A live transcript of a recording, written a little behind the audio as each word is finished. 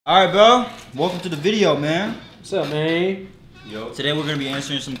Alright, bro. Welcome to the video, man. What's up, man? Yo. Today we're gonna be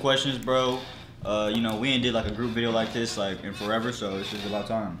answering some questions, bro. You know, we ain't did like a group video like this like in forever, so it's just about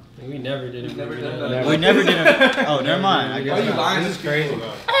time. We never did it. We never did it. Oh, never mind. I guess not. This is crazy.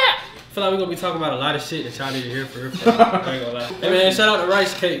 I feel like we're gonna be talking about a lot of shit that y'all need to hear for real. I ain't gonna lie. Hey man, shout out to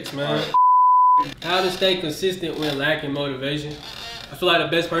Rice Cakes, man. How to stay consistent when lacking motivation. I feel like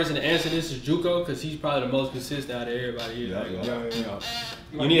the best person to answer this is Juco, because he's probably the most consistent out of everybody here.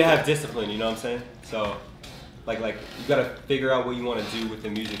 You need to have discipline, you know what I'm saying? So, like you gotta figure out what you want to do with the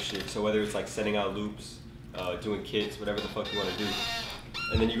music shit. So whether it's like sending out loops, doing kits, whatever the fuck you want to do.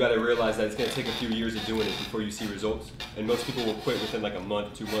 And then you gotta realize that it's gonna take a few years of doing it before you see results. And most people will quit within like a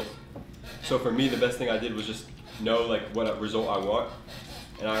month, 2 months. So for me, the best thing I did was just know like what result I want.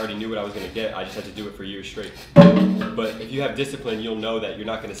 And I already knew what I was gonna get. I just had to do it for years straight. But if you have discipline, you'll know that you're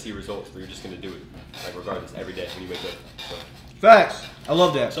not gonna see results, but you're just gonna do it, like regardless, every day when you wake up. So. Facts. I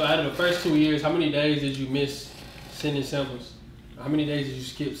love that. So out of the first 2 years, how many days did you miss sending samples? How many days did you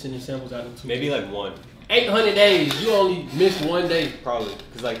skip sending samples out of 2 Maybe years? like one. 800 days. You only missed 1 day. Probably,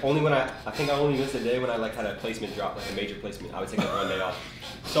 cause like only when I think I only missed a day when I like had a placement drop, like a major placement. I would take like 1 day off.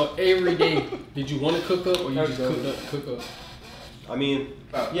 So every day, did you want to cook up or you just cook up? I mean,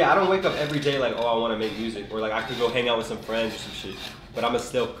 yeah, I don't wake up every day like, oh, I want to make music, or like I could go hang out with some friends or some shit. But I'ma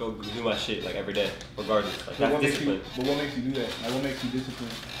still go do my shit like every day, regardless. Like that's discipline. But what makes you do that? Like what makes you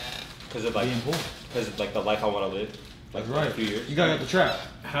disciplined? Because of like, the life I want to live. Like for a few years. You gotta get the trap.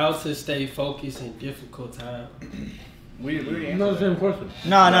 How to stay focused in difficult times? We No, the same question.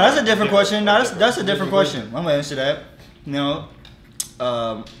 No, that's a different question. No, that's a different question. I'm gonna answer that. You know,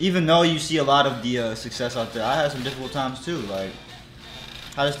 even though you see a lot of the success out there, I had some difficult times too. Like,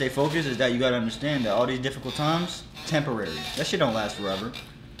 how to stay focused is that you gotta understand that all these difficult times, temporary. That shit don't last forever.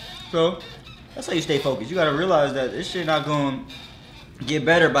 So, that's how you stay focused. You gotta realize that this shit not gonna get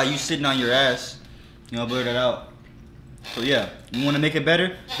better by you sitting on your ass. You know, blur that out. So yeah, you wanna make it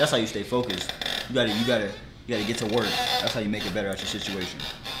better? That's how you stay focused. You gotta get to work. That's how you make it better at your situation.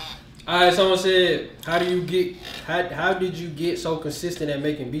 Alright, someone said, how did you get so consistent at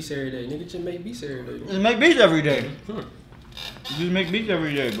making beats every day? Nigga, just make beats every day. Just make beats every day. Just make beats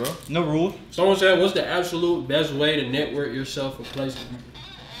every day, bro. No rules. Someone said, what's the absolute best way to network yourself for placement?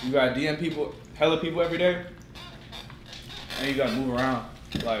 You gotta DM people, hella people every day, and you gotta move around.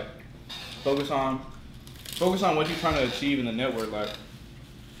 Like, focus on what you're trying to achieve in the network. Like,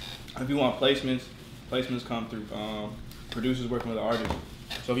 if you want placements come through producers working with the artists.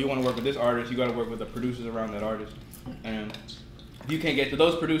 So if you want to work with this artist, you got to work with the producers around that artist. And if you can't get to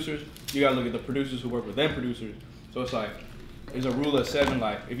those producers, you got to look at the producers who work with them producers. So it's like, there's a rule of 7.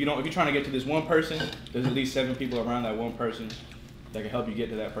 Like, if you're trying to get to this one person, there's at least 7 people around that one person that can help you get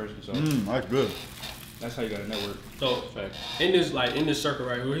to that person. So that's good. That's how you got to network. So in this circle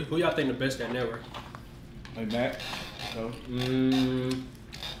right, who y'all think the best at network? Like Mac. So.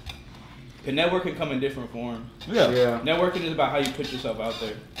 The network can come in different forms. Yeah. Networking is about how you put yourself out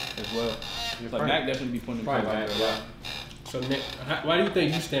there as well. Like Mac definitely be putting himself out there a lot. So why do you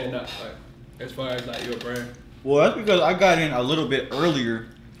think you stand up, like, as far as like your brand? Well, that's because I got in a little bit earlier.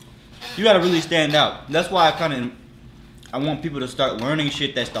 You gotta really stand out. That's why I want people to start learning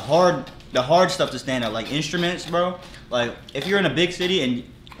shit that's the hard stuff to stand out, like instruments, bro. Like if you're in a big city and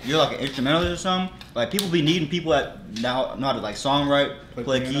you're like an instrumentalist or something, like people be needing people that know how to like songwrite,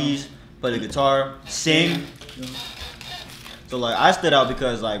 play keys, play the guitar, sing. So like I stood out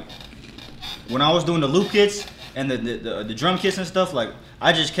because like when I was doing the loop kits and the drum kits and stuff, like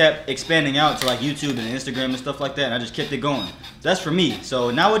I just kept expanding out to like YouTube and Instagram and stuff like that, and I just kept it going. That's for me.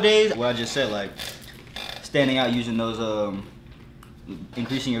 So nowadays, what I just said, like standing out using those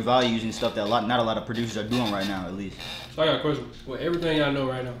increasing your value using stuff that not a lot of producers are doing right now, at least. So I got a question. With everything y'all know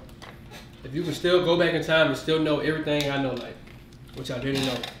right now, if you could still go back in time and still know everything I know, like what y'all didn't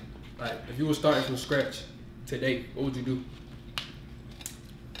know, like if you were starting from scratch today, what would you do?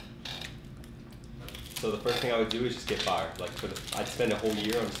 So the first thing I would do is just get fired. Like I'd spend a whole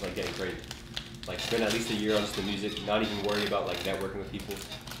year on just like getting great. Like spend at least a year on just the music, not even worry about like networking with people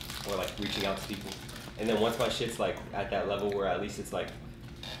or like reaching out to people. And then once my shit's like at that level where at least it's like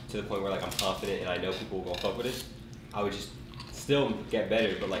to the point where like I'm confident and I know people will go fuck with it, I would just still get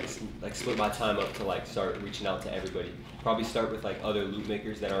better, but like split my time up to like start reaching out to everybody. Probably start with like other loop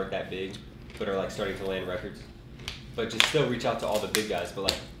makers that aren't that big, but are like starting to land records. But just still reach out to all the big guys. But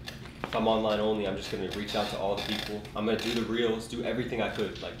like if I'm online only, I'm just gonna reach out to all the people. I'm gonna do the reels, do everything I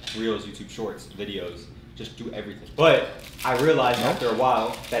could, like reels, YouTube shorts, videos, just do everything. But I realized after a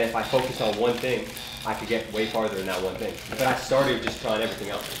while that if I focus on one thing, I could get way farther in that one thing. But I started just trying everything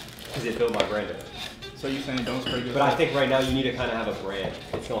else because it built my brand up. So you saying don't spray your But I think right now you need to kind of have a brand.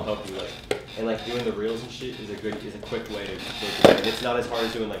 It's gonna help you and doing the reels and shit is a quick way to make it. And it's not as hard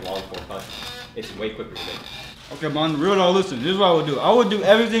as doing like long form content. It's way quicker to make. Okay, but on the real though, listen, this is what I would do. I would do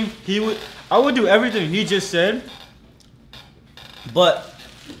everything he just said. But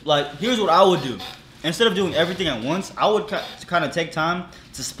like, here's what I would do. Instead of doing everything at once, I would kind of take time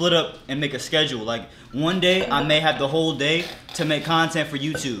to split up and make a schedule. Like one day I may have the whole day to make content for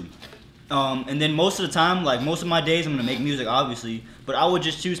YouTube. And then most of the time, like most of my days, I'm gonna make music, obviously. But I would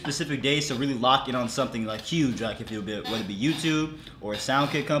just choose specific days to really lock in on something like huge, like if it would be, whether it be YouTube or a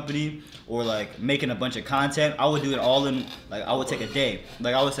sound kit company or like making a bunch of content. I would do it all in, like I would take a day.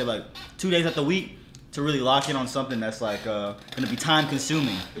 Like I would say like 2 days out the week to really lock in on something that's like gonna be time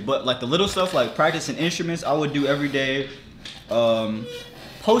consuming. But like the little stuff like practicing instruments, I would do every day.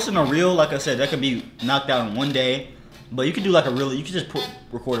 Posting a reel, like I said, that could be knocked out in one day. But you could do like a reel, you could just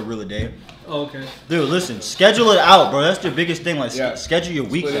record a reel a day. Oh, okay. Dude, listen, schedule it out, bro. That's the biggest thing. Like, Yeah. schedule your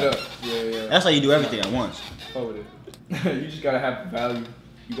weeks Split it out. up. Yeah. That's how you do everything at once. Fuck with it. You just gotta have value.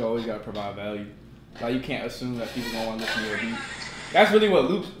 You always gotta provide value. Like you can't assume that people gonna want to listen to your beat. That's really what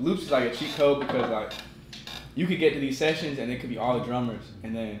loops is like a cheat code, because like you could get to these sessions and it could be all the drummers,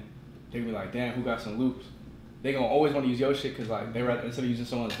 and then they could be like, damn, who got some loops? They gonna always want to use your shit because like they rather, instead of using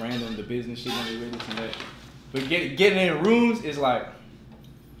someone's random, the business shit, when they really this and that. But getting in rooms is like,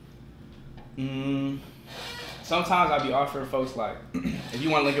 sometimes I'll be offering folks like, if you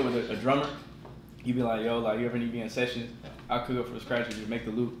want to link it with a drummer, you be like, yo, like you ever need to be in sessions, I'll cook up from scratch and you make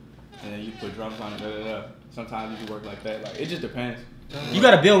the loop, and then you put drums on it, Sometimes you can work like that. Like it just depends. You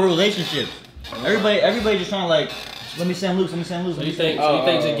gotta build relationships. Everybody just trying to like, let me send loops. So you think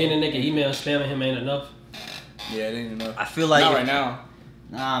just getting a nigga email spamming him ain't enough? Yeah, it ain't enough. I feel like not right now.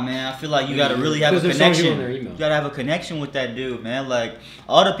 Nah, man, I feel like you gotta really have a connection. You gotta have a connection with that dude, man. Like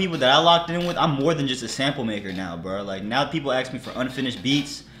all the people that I locked in with, I'm more than just a sample maker now, bro. Like now people ask me for unfinished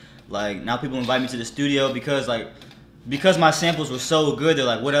beats. Like now people invite me to the studio because my samples were so good. They're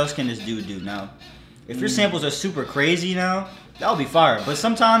like, what else can this dude do now? If your samples are super crazy now, that'll be fire. But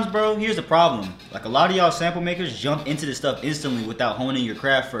sometimes, bro, here's the problem. Like a lot of y'all sample makers jump into this stuff instantly without honing your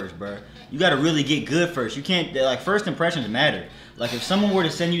craft first, bro. You gotta really get good first. You can't, like, first impressions matter. Like if someone were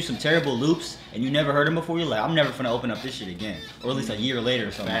to send you some terrible loops and you never heard them before, you're like, I'm never gonna open up this shit again. Or at least a year later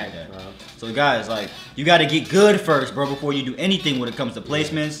or something like that. Bro. So guys, like, you gotta get good first, bro, before you do anything when it comes to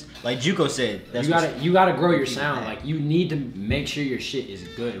placements. Like Juco said, you gotta grow your sound. Like you need to make sure your shit is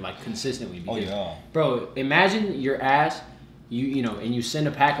good, like consistently. Because, bro, imagine your ass, you know, and you send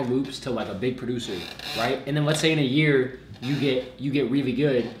a pack of loops to like a big producer, right? And then let's say in a year you get really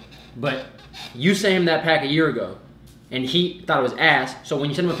good, but you sent him that pack a year ago, and he thought it was ass. So when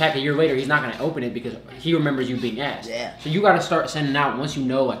you send him a pack a year later, he's not gonna open it because he remembers you being ass. Yeah. So you gotta start sending out once you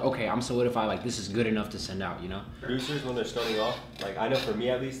know, like, okay, I'm solidified. Like this is good enough to send out. You know. Producers, when they're starting off, like I know for me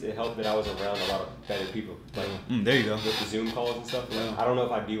at least, it helped that I was around a lot of better people. Like there you go. With the Zoom calls and stuff. Like, I don't know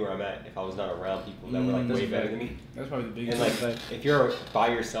if I'd be where I'm at if I was not around people that were like way better than me. That's probably the biggest. And like if you're by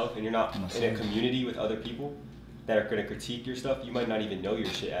yourself and you're not in a community with other people that are gonna critique your stuff, you might not even know your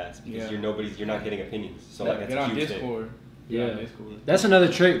shit ass because you're not getting opinions. So like that's a huge Discord. thing. Yeah, that's another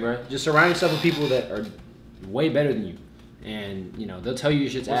trick, bro. Just surround yourself with people that are way better than you, and you know they'll tell you your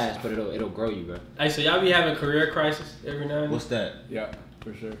shit's ass, but it'll grow you, bro. Hey, so y'all be having career crisis every now and then? What's that? Yeah,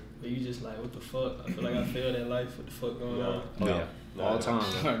 for sure. But you just like, what the fuck? I feel like I failed at life. What the fuck going on? Oh yeah, all the time.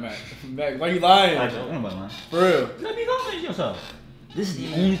 All right, Mac, why you lying? I don't. Nobody lying. For real. Let me go finish yourself. This is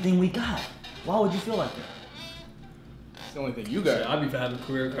the only thing we got. Why would you feel like that? It's the only thing you got. Yeah, I be having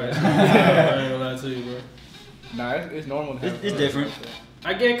career crisis. I ain't gonna lie to you, bro. Nah, it's normal to have It's different.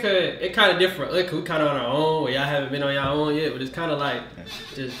 I get it kind of different. Like we kind of on our own, where y'all haven't been on your own yet, but it's kind of like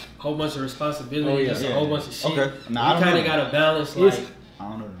just a whole bunch of responsibility, just a whole bunch of shit. Okay. Nah, you kind of gotta balance, like I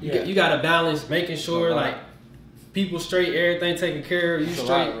don't know. You gotta balance making sure like people straight, everything taken care of, you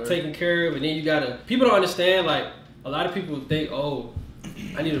straight taken care of, and then you gotta. People don't understand. Like a lot of people think, oh,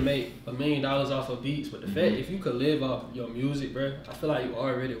 I need to make $1 million off of beats, but the fact if you could live off your music, bro, I feel like you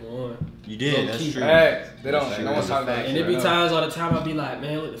already won. You did. That's true. They don't talk about it. And there be times all the time I be like,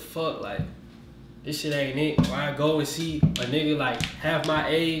 man, what the fuck, like this shit ain't it. Or I go and see a nigga like half my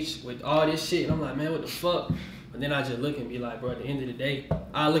age with all this shit, and I'm like, man, what the fuck? And then I just look and be like, bro, at the end of the day,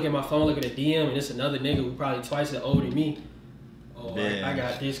 I look at my phone, look at the DM, and it's another nigga who probably twice as old than me. Oh, I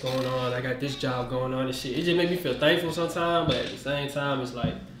got this going on, I got this job going on and shit. It just make me feel thankful sometimes, but at the same time, it's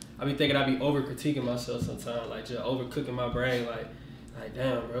like, I be thinking I be over critiquing myself sometimes, like just overcooking my brain, like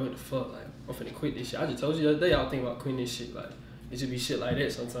damn, bro, what the fuck, like I'm finna quit this shit. I just told you the other day I was thinking about quitting this shit, like it just be shit like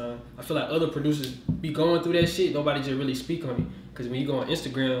that sometimes. I feel like other producers be going through that shit, nobody just really speak on it, cause when you go on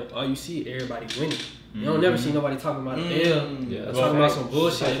Instagram, all you see everybody winning. You don't never see nobody talking about a L. Yeah. Talking about some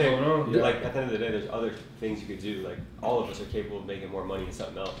bullshit going on. Like at the end of the day, there's other things you could do. Like all of us are capable of making more money than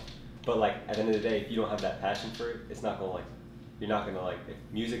something else. But like at the end of the day, if you don't have that passion for it, it's not gonna like. You're not gonna like. If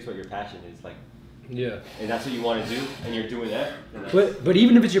music's what your passion is, like. Yeah. And that's what you want to do, and you're doing that. But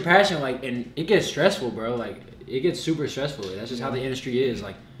even if it's your passion, like, and it gets stressful, bro. Like, it gets super stressful. That's just how the industry is.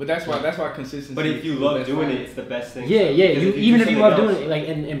 Like, but that's why consistency. But if you love doing it, it's the best thing. Yeah. Even if you love doing it, like,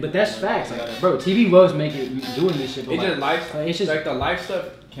 and but that's facts. Like, bro, TV loves doing this shit. But it's like, just life. It's just like the life stuff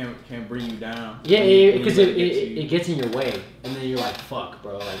can bring you down. Yeah, because it gets in your way, and then you're like, fuck,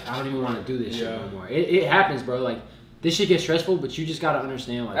 bro. Like, I don't even want to do this shit no more. It happens, bro. Like. This shit gets stressful, but you just gotta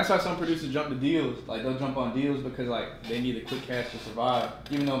understand. Like, that's why some producers jump to deals. Like they'll jump on deals because like they need a quick cash to survive,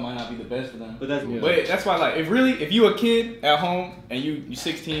 even though it might not be the best for them. But that's why like if you a kid at home and you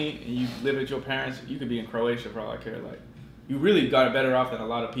 16 and you live with your parents, you could be in Croatia for all I care. Like you really got it better off than a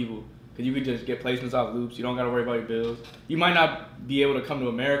lot of people because you could just get placements off loops. You don't gotta worry about your bills. You might not be able to come to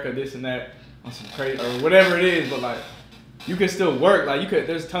America, this and that, on some crazy or whatever it is, but like you can still work. Like you could.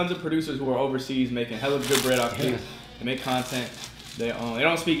 There's tons of producers who are overseas making hella good bread off this. They make content. They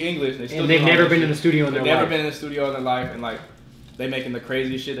don't speak English. And they've never been in the studio in their life. They've never been in the studio in their life, and like they making the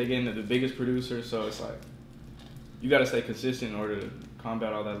craziest shit. They getting the biggest producers. So it's like you gotta stay consistent in order to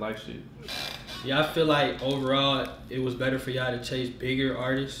combat all that life shit. Yeah, I feel like overall it was better for y'all to chase bigger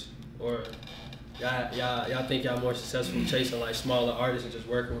artists, or y'all think y'all more successful chasing like smaller artists and just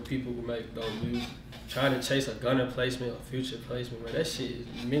working with people who make dope music. Trying to chase a Gunna placement or Future placement, man, that shit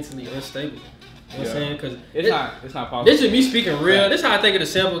is mentally unstable. You know what I'm saying? Cause it's not possible. This is me speaking real. This is how I think of the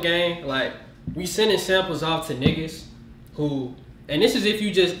sample game. Like, we sending samples off to niggas who, and this is if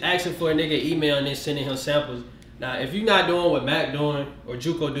you just asking for a nigga email and then sending him samples. Now, if you're not doing what Mac doing or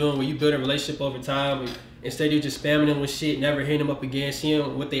Juco doing, where you build a relationship over time, instead of just spamming them with shit, never hitting them up again,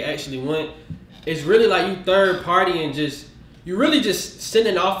 seeing what they actually want, it's really like you third party and you really just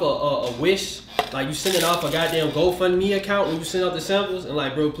sending off a wish. Like, you sending off a goddamn GoFundMe account when you send out the samples and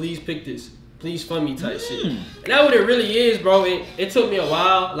like, bro, please pick this. Please fund me type shit. And that's what it really is, bro. It took me a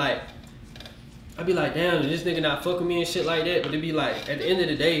while. Like, I'd be like, damn, this nigga not fucking me and shit like that. But it'd be like, at the end of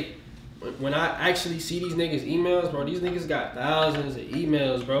the day, when I actually see these niggas' emails, bro, these niggas got thousands of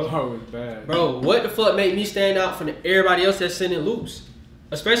emails, bro. Oh, it's bad. Bro, what the fuck made me stand out from everybody else that's sending loops?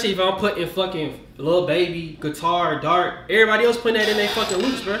 Especially if I'm putting fucking Lil Baby, Guitar, Dark. Everybody else putting that in their fucking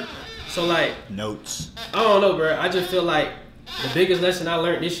loops, bro. So, like, notes. I don't know, bro. I just feel like the biggest lesson I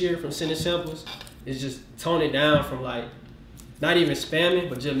learned this year from sending samples is just tone it down from like not even spamming,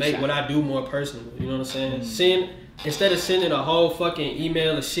 but just make what I do more personal. You know what I'm saying? Instead of sending a whole fucking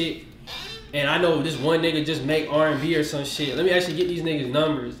email of shit, and I know this one nigga just make R&B or some shit. Let me actually get these niggas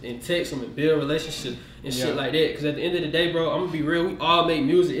numbers and text them and build relationships and shit like that. Because at the end of the day, bro, I'm gonna be real. We all make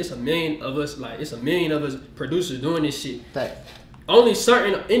music. It's a million of us. Like, it's a million of us producers doing this shit. Only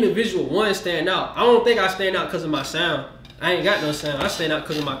certain individual ones stand out. I don't think I stand out because of my sound. I ain't got no sound. I stand out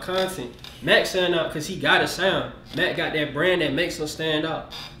because of my content. Mac stand out because he got a sound. Mac got that brand that makes him stand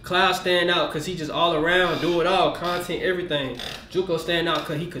out. Cloud stand out because he just all around, do it all, content, everything. Juco stand out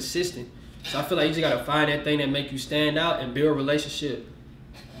because he consistent. So I feel like you just gotta find that thing that make you stand out and build a relationship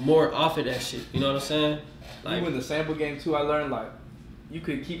more off of that shit. You know what I'm saying? Like, even the sample game too, I learned like you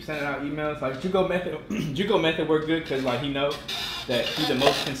could keep sending out emails. Like Juco method worked good because like he know that he's the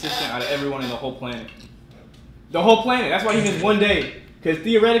most consistent out of everyone in the whole planet. The whole planet. That's why he missed one day. Because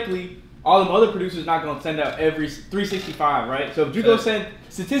theoretically, all them other producers not gonna send out every 365, right? So if Juco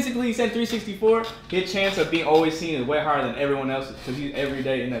statistically send 364, his chance of being always seen is way higher than everyone else's because he's every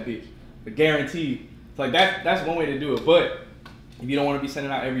day in that bitch. But guaranteed. It's like that's one way to do it. But if you don't want to be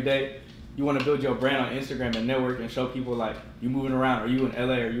sending out every day, you want to build your brand on Instagram and network and show people like you moving around. Are you in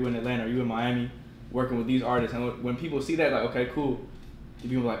LA? Are you in Atlanta? Are you in Miami? Working with these artists. And when people see that, like, okay, cool.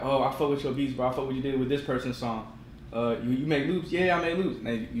 People are like, oh, I fuck with your beats, bro. I fuck what you did with this person's song. You make loops? Yeah, I make loops. And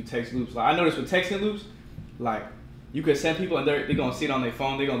then you text loops. Like, I noticed with texting loops, like, you could send people and they're going to see it on their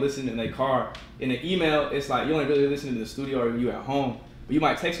phone. They're going to listen in their car. In the email, it's like you only really listen in the studio or you at home. But you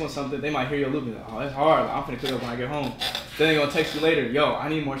might text them something. They might hear your loop and be like, oh, that's hard. Like, I'm finna cook up when I get home. Then they're going to text you later. Yo, I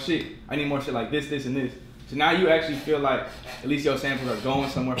need more shit. I need more shit like this, this, and this. So now you actually feel like at least your samples are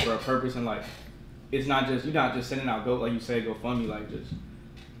going somewhere for a purpose. And, like, it's not just, you're not just sending out, like you say, GoFundMe, like, just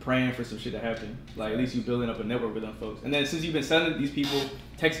praying for some shit to happen. Like, at least you building up a network with them folks. And then since you've been sending these people,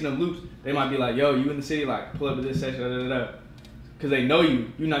 texting them loops, they might be like, yo, you in the city, like, pull up at this session, da-da-da-da. Because they know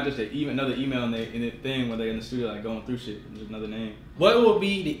you. You're not just another email in the thing when they're in the studio, like, going through shit. There's another name. What would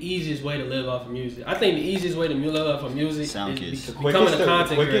be the easiest way to live off of music? I think the easiest way to live off of music is becoming a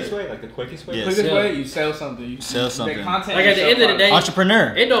content creator. Like the quickest way? Yes. The quickest way, you sell something. You sell something. Content like, at the end of the day,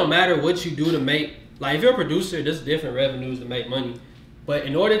 entrepreneur. It don't matter what you do to make Like if you're a producer, there's different revenues to make money. But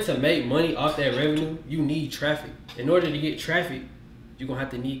in order to make money off that revenue, you need traffic. In order to get traffic, you're gonna have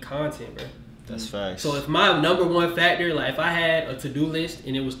to need content, bro. That's facts. So if my number one factor, like if I had a to-do list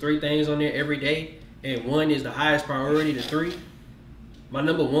and it was 3 things on there every day, and 1 is the highest priority to 3, my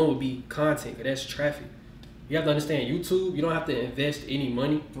number 1 would be content, cause that's traffic. You have to understand YouTube, you don't have to invest any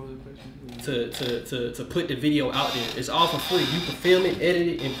money to put the video out there. It's all for free. You can film it, edit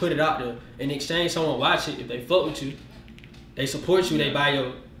it, and put it out there. In exchange, someone watch it. If they fuck with you, they support you, they buy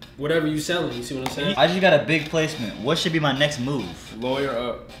your whatever you selling. You see what I'm saying? I just got a big placement. What should be my next move? Lawyer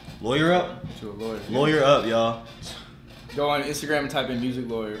up. Lawyer up? To a lawyer. Lawyer up, y'all. Go on Instagram and type in music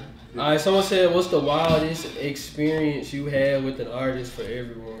lawyer. Alright, someone said, what's the wildest experience you had with an artist for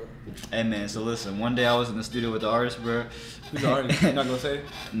everyone? Hey man, so listen, one day I was in the studio with the artist, bro. Who's the artist? You're not gonna say?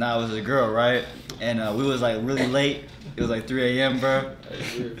 Nah, it was a girl, right? And we was like really late. It was like 3 a.m., bro.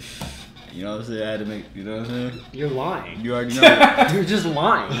 You know what I'm saying? I had to make, you know what I'm saying? You're lying. You already know. You're just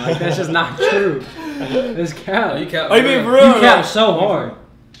lying. Like, that's just not true. That's cap. You cap. Oh, you mean for real? You cap so hard.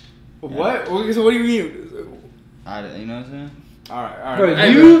 What? So what do you mean? You know what I'm saying? Alright. Bro,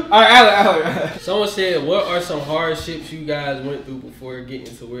 Hey, you- Alright, Alex. Someone said, what are some hardships you guys went through before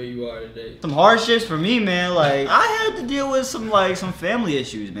getting to where you are today? Some hardships for me, man. Like I had to deal with some family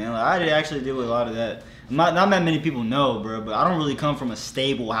issues, man. Like I did actually deal with a lot of that. Not that many people know, bro, but I don't really come from a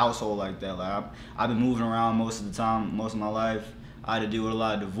stable household like that. Like I've been moving around most of the time, most of my life. I had to deal with a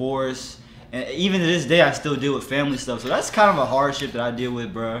lot of divorce, and even to this day, I still deal with family stuff. So that's kind of a hardship that I deal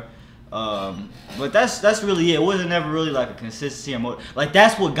with, bro. But that's really it. It wasn't never really like a consistency or like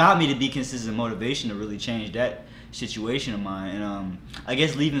that's what got me to be consistent motivation to really change that situation of mine. And I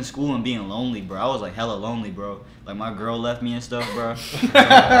guess leaving school and being lonely, bro. I was like hella lonely, bro. Like my girl left me and stuff, bro. So,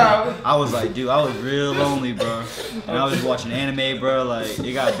 I was like, dude, I was real lonely, bro. And I was just watching anime, bro. Like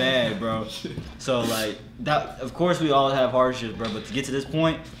it got bad, bro. So like that. Of course, we all have hardships, bro. But to get to this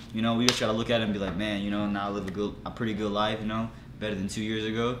point, you know, we just try to look at it and be like, man, you know, now I live a pretty good life, you know, better than 2 years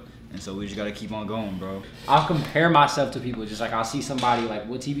ago. And so we just gotta keep on going, bro. I'll compare myself to people. Just like I'll see somebody, like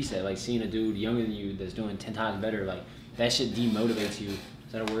what TV said, like seeing a dude younger than you that's doing 10 times better, like that shit demotivates you.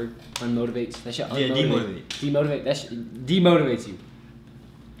 Is that a word? Unmotivates? That shit unmotivates. Yeah, demotivate. Demotivate. That shit demotivates you.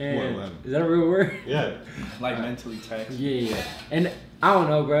 And What? is that a real word? Yeah. Like mentally taxed. Yeah. And I don't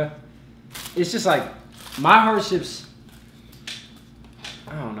know, bro. It's just like my hardships.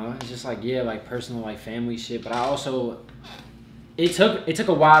 I don't know. It's just like like personal, like family shit. But I also. It took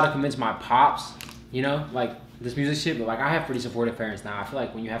a while to convince my pops, you know, like this music shit, but like I have pretty supportive parents now. I feel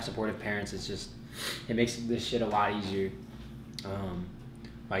like when you have supportive parents, it makes this shit a lot easier.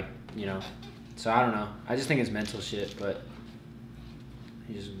 Like, you know, so I don't know. I just think it's mental shit, but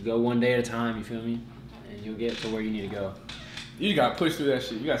you just go one day at a time, you feel me? And you'll get to where you need to go. You just gotta push through that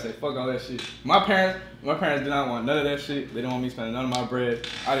shit. You gotta say fuck all that shit. My parents did not want none of that shit. They didn't want me spending none of my bread.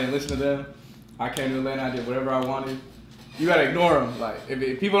 I didn't listen to them. I came to Atlanta, I did whatever I wanted. You gotta ignore them. Like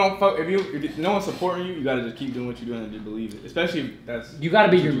if people don't fuck, if no one's supporting you, you gotta just keep doing what you're doing and just believe it. Especially if that's you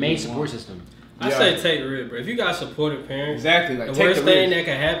gotta be your main support system. I say take the risk, bro. If you got supportive parents, exactly, like the worst thing that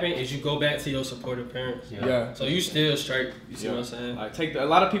can happen is you go back to your supportive parents. Yeah. So you still straight. You see what I'm saying? Like a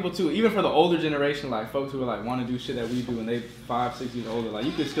lot of people too, even for the older generation, like folks who are like want to do shit that we do, and they 5-6 years older. Like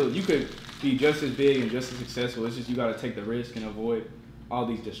you could be just as big and just as successful. It's just you gotta take the risk and avoid all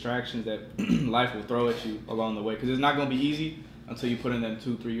these distractions that life will throw at you along the way. Because it's not gonna be easy until you put in them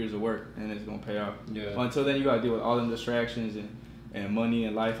 2-3 years of work, and it's gonna pay off. Yeah. But until then, you gotta deal with all them distractions and money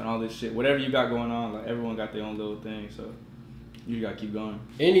and life and all this shit. Whatever you got going on, like everyone got their own little thing, so you gotta keep going.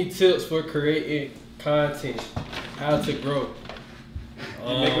 Any tips for creating content? How to grow?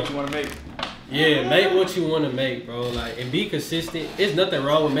 Make what you want to make. Yeah, make what you want to make, bro. Like, and be consistent. There's nothing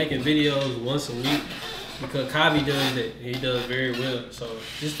wrong with making videos once a week because Kavi does it. He does very well. So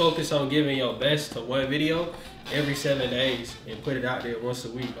just focus on giving your best to one video every 7 days and put it out there once a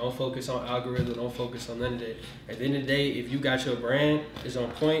week. Don't focus on algorithm. Don't focus on none of that. At the end of the day, if you got your brand is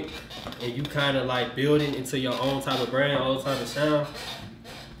on point and you kind of like building into your own type of brand, own type of sound,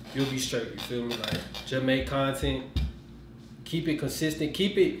 you'll be straight. You feel me? Like, just make content. Keep it consistent.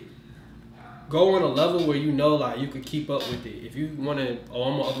 Keep it. Go on a level where you know like you could keep up with it. If you want to,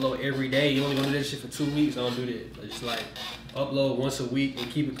 I'm gonna upload every day. You only gonna do that shit for 2 weeks. Don't do that. Just like upload once a week and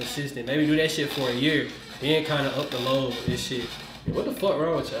keep it consistent. Maybe do that shit for a year. Then kind of up the load with this shit. What the fuck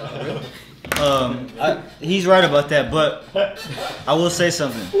wrong with y'all? Really? He's right about that, but I will say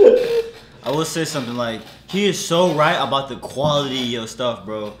something. Like he is so right about the quality of your stuff,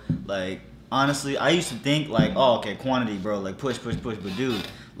 bro. Like honestly, I used to think like, oh, okay, quantity, bro. Like push, but dude.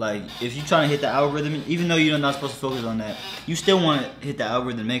 Like, if you're trying to hit the algorithm, even though you're not supposed to focus on that, you still want to hit the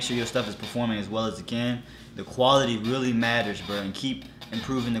algorithm, make sure your stuff is performing as well as it can. The quality really matters, bro, and keep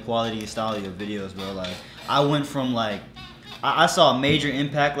improving the quality and style of your videos, bro. Like, I went from, like, I saw a major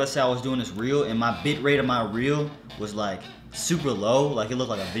impact. Let's say I was doing this reel, and my bit rate of my reel was, like, super low. Like, it looked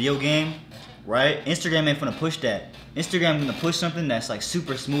like a video game, right? Instagram ain't finna push that. Instagram gonna push something that's, like,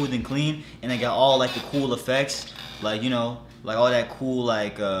 super smooth and clean, and they got all, like, the cool effects, like, you know, like all that cool,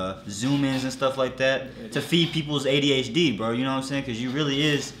 like, zoom-ins and stuff like that to feed people's ADHD, bro. You know what I'm saying? Because you really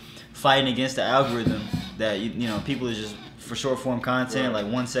is fighting against the algorithm that, you know, people is just for short-form content, like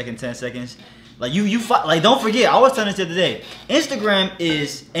 1 second, 10 seconds. Like, you fight, like, don't forget, I was telling this the other day, Instagram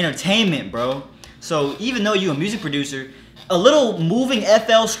is entertainment, bro. So even though you're a music producer, a little moving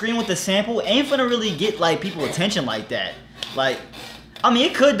FL screen with a sample ain't finna really get, like, people attention like that. Like, I mean,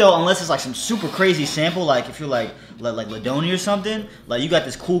 it could, though, unless it's, like, some super crazy sample, like, if you're, like Ladoni or something, like, you got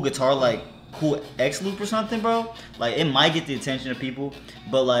this cool guitar, like, cool X loop or something, bro. Like, it might get the attention of people,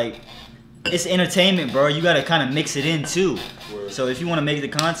 but, like, it's entertainment, bro. You gotta kind of mix it in, too. Word. So if you want to make the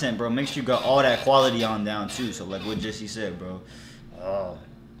content, bro, make sure you got all that quality on down, too. So, like what Jesse said, bro. Oh.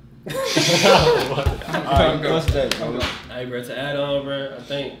 Alright, what's that, bro? Hey, bro, to add on, bro, I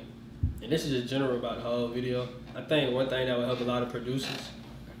think, and this is just general about the whole video, I think one thing that would help a lot of producers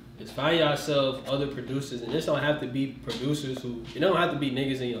is find yourself other producers, and this don't have to be producers who, it don't have to be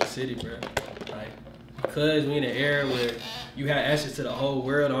niggas in your city, bro. Like, because we in an era where you have access to the whole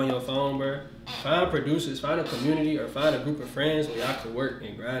world on your phone, bro. Find producers, find a community, or find a group of friends where y'all can work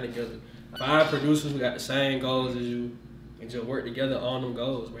and grind together. Find producers who got the same goals as you, and just work together on them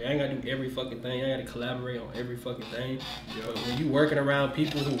goals. Where you ain't gotta do every fucking thing, you ain't gotta collaborate on every fucking thing. But when you working around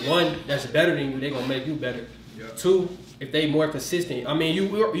people who, one, that's better than you, they gonna make you better. Two, if they more consistent. I mean, you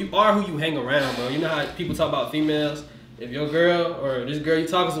are who you hang around, bro. You know how people talk about females? If your girl or this girl you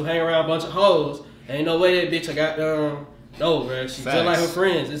talking to hang around a bunch of hoes, ain't no way that bitch I got no, bro. She's just like her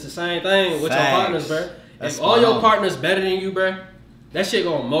friends. It's the same thing with your partners, bro. If all your partners better than you, bro, that shit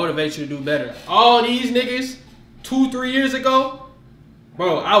gonna motivate you to do better. All these niggas 2-3 years ago,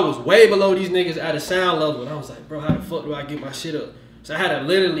 bro, I was way below these niggas at a sound level, and I was like, bro, how the fuck do I get my shit up? So I had to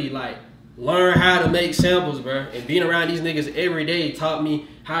literally, like, learn how to make samples, bro. And being around these niggas every day taught me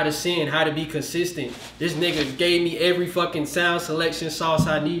how to sing, how to be consistent. This nigga gave me every fucking sound selection sauce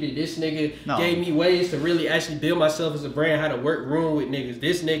I needed. This nigga gave me ways to really actually build myself as a brand, how to work room with niggas.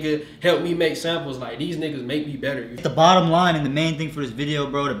 This nigga helped me make samples. Like, these niggas make me better. The bottom line and the main thing for this video,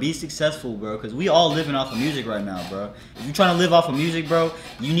 bro, to be successful, bro, because we all living off of music right now, bro. If you're trying to live off of music, bro,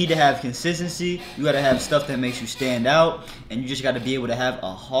 you need to have consistency. You got to have stuff that makes you stand out, and you just got to be able to have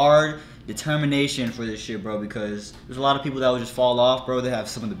a hard determination for this shit, bro, because there's a lot of people that will just fall off, bro. They have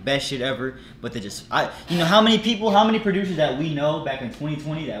some of the best shit ever, but they just, you know, how many producers that we know back in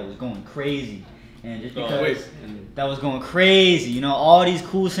 2020 that was going crazy, and just because that was going crazy, you know, all these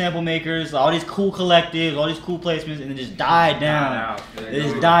cool sample makers, all these cool collectives, all these cool placements, and it just died down. It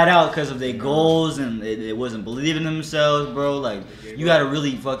just died out because of their goals, and it wasn't believing in themselves, bro. Like, you gotta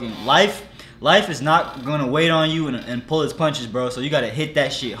really fucking Life is not gonna wait on you and pull its punches, bro. So you gotta hit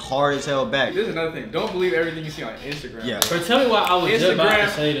that shit hard as hell back. This is another thing. Don't believe everything you see on Instagram. Yeah. Bro, tell me why I was just about to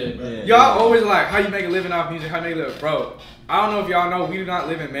say that, bro. Y'all always like, how you make a living off music? How you make a living, bro? I don't know if y'all know, we do not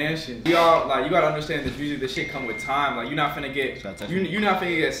live in mansions. We all, like, you gotta understand that usually this shit come with time. Like, you're not finna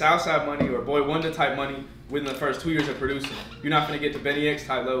get Southside money or Boy Wonder type money within the first 2 years of producing. You're not finna get to Benny X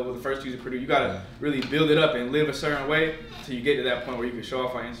type level with the first 2 years of producing. You gotta really build it up and live a certain way till you get to that point where you can show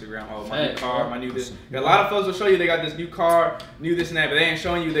off on Instagram. Oh, my new car, my new this. A lot of folks will show you they got this new car, new this and that, but they ain't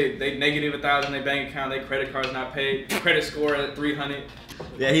showing you they negative 1,000 in their bank account, their credit card's not paid, credit score at 300.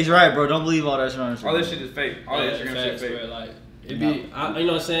 Yeah, he's right, bro. Don't believe all that shit on Instagram. All this shit is fake. All that Instagram shit is fake. Bro, like, it be, you know what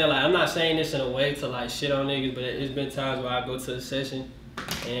I'm saying? Like, I'm not saying this in a way to, like, shit on niggas, but it's been times where I go to a session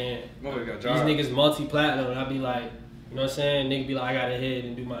and these niggas multi-platinum, and I be like, you know what I'm saying? Nigga be like, I gotta head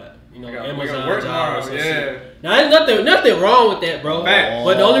and do my, you know, Amazon job or some shit. Now, there's nothing wrong with that, bro.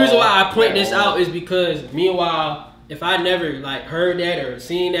 But the only reason why I point this out is because, meanwhile, if I never, like, heard that or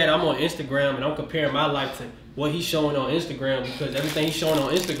seen that, I'm on Instagram and I'm comparing my life to what he's showing on Instagram, because everything he's showing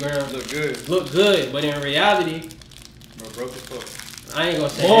on Instagram look good. But in reality, bro, broke as fuck. I ain't gonna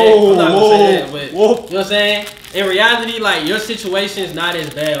say that. I'm not gonna say that, but you know what I'm saying? In reality, like, your situation is not as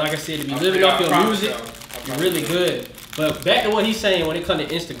bad. Like I said, to be living off your music, you're really good. But back to what he's saying when it comes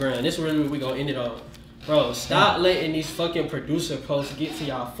to Instagram, this is really what we gonna end it on. Bro, stop letting these fucking producer posts get to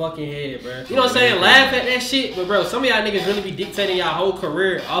y'all fucking head, bro. You know what I'm saying? Laugh at that shit, but bro, some of y'all niggas really be dictating y'all whole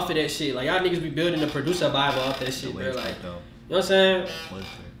career off of that shit. Like, y'all niggas be building the producer Bible off that shit, bro. Like, you know what I'm saying?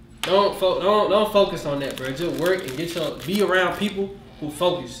 Don't focus on that, bro. Just work and be around people who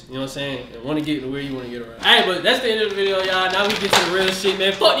focus, you know what I'm saying, and want to get to where you want to get around. Alright, but that's the end of the video, y'all. Now we get to the real shit,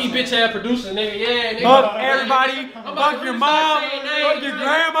 man. Fuck these bitch ass producers, nigga. Yeah, nigga. Fuck everybody. Fuck your mom. Fuck your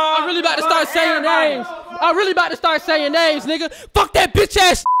grandma. I'm really about to start saying names. I'm really about to start saying names, nigga. Fuck that bitch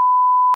ass.